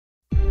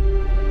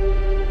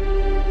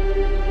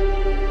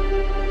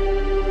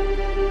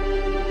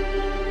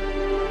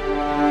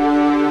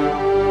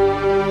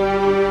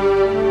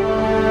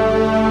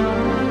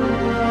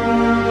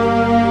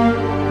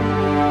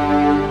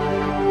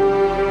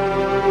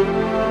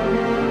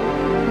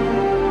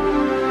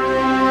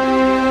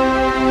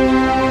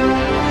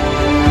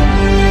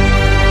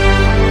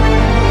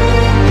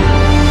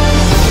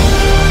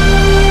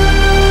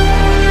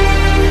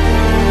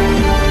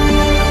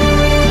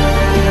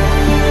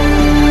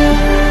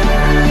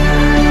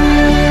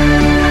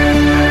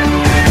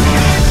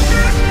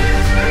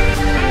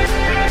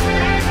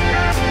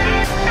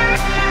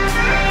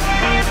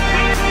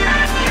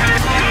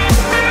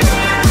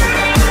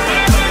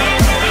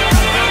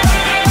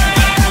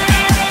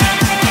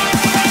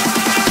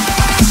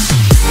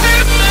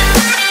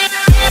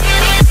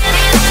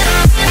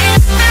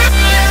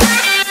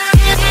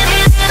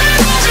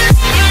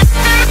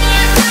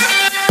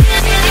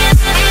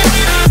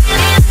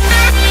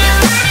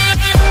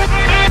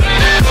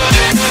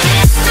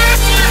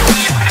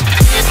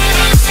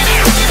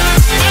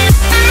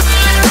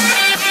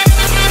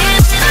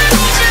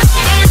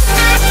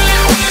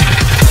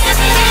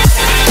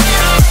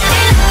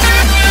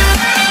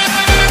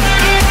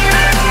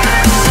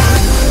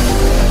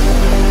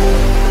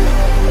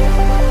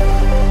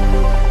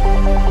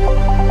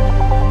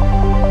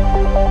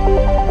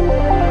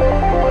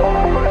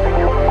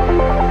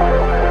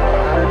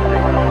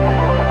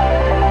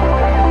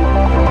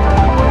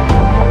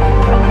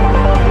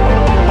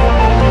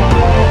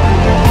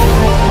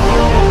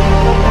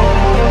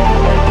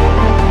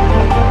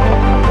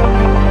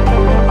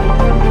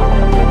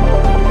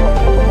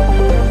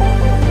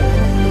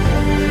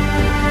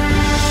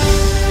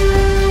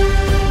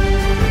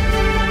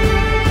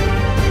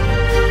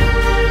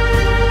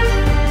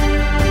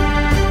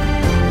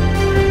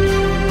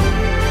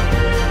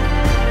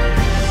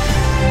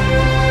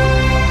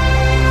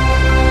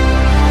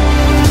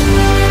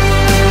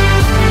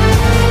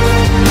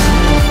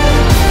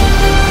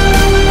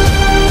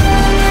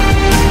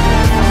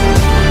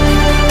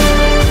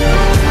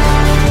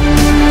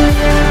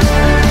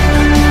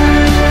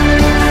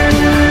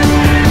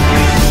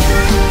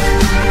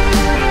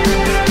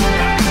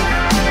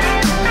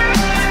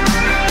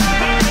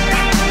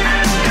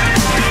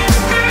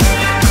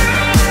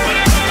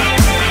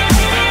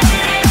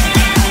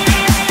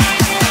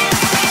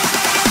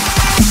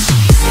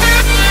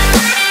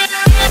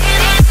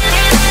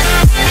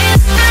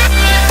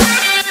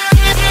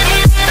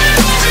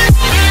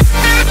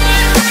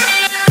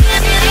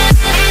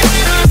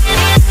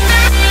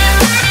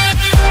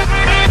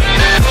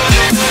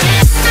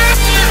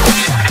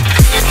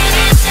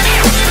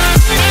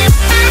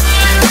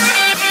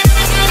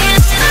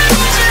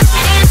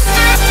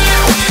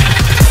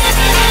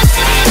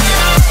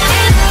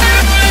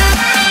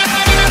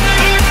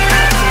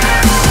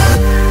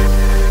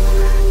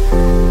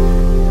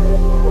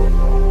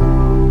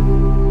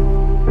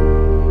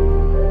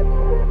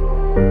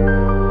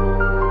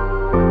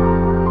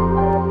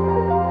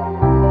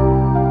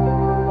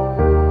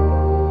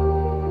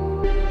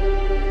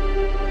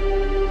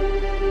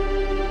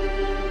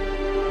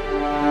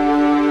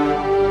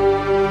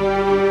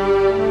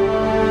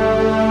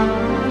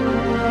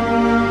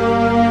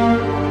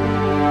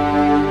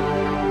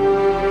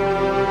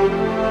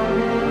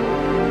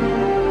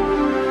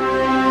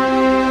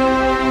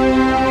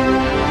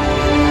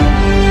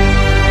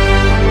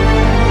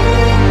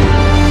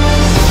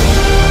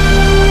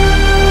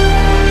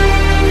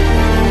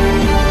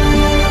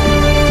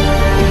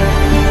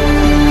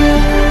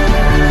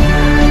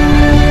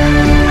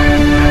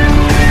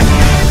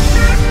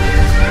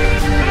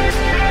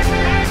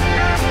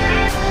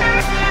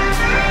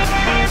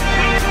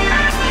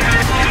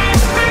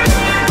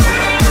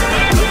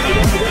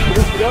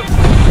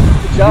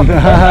off.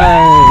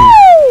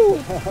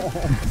 Nice.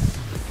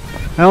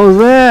 How was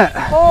that?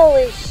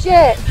 Holy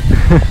shit.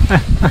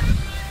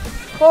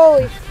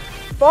 Holy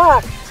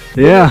fuck.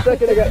 Yeah. We're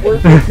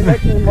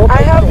connecting multiple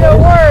I have no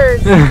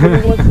words. Give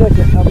me 1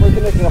 second. We're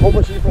connecting a whole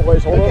bunch of different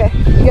ways. Hold Okay, on.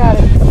 you got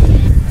it.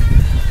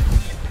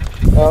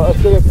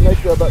 Let's go ahead and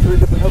connect about 3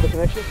 different hub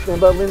connections.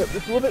 Stand by, lean up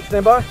just a little bit.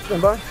 Stand by,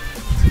 stand by.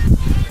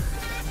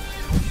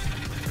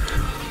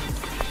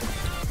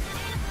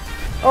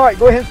 All right,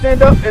 go ahead and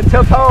stand up and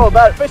tell Tylor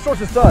about it. Face towards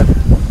the sun.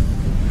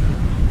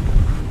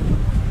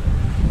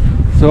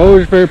 So what was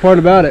your favorite part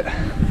about it?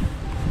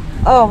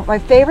 Oh, my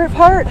favorite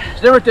part?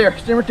 Stand right there,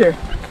 stand right there.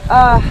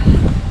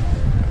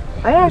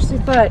 I actually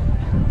thought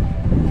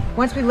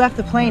once we left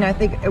the plane, I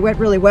think it went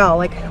really well.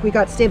 Like, we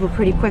got stable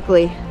pretty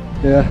quickly.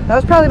 Yeah. That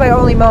was probably my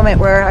only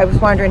moment where I was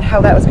wondering how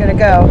that was going to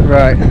go.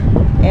 Right.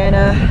 And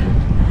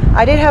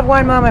I did have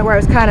one moment where I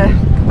was kind of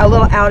a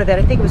little out of it.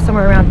 I think it was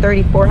somewhere around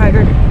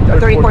 3,400 or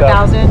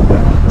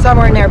 34,000,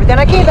 somewhere in there. But then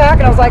I came back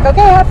and I was like,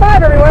 okay, high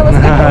five, everyone, let's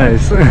go.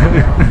 Nice.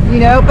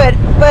 You know, but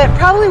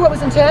probably what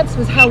was intense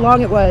was how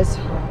long it was.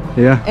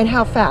 Yeah. And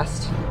how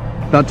fast.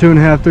 About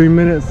 2.5, 3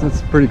 minutes.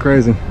 That's pretty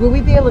crazy. Will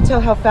we be able to tell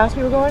how fast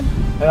we were going?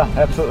 Yeah,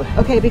 absolutely.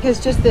 Okay, because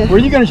just the... Where are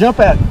you going to jump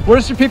at? Where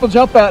does your people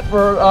jump at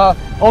for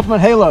Ultimate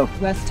Halo?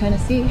 West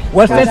Tennessee.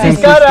 West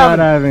Tennessee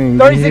Skydiving.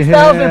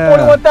 36,000 and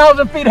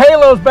 41,000 feet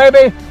halos,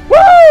 baby.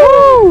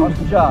 Woo!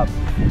 Awesome job.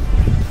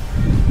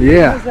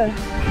 Yeah. That was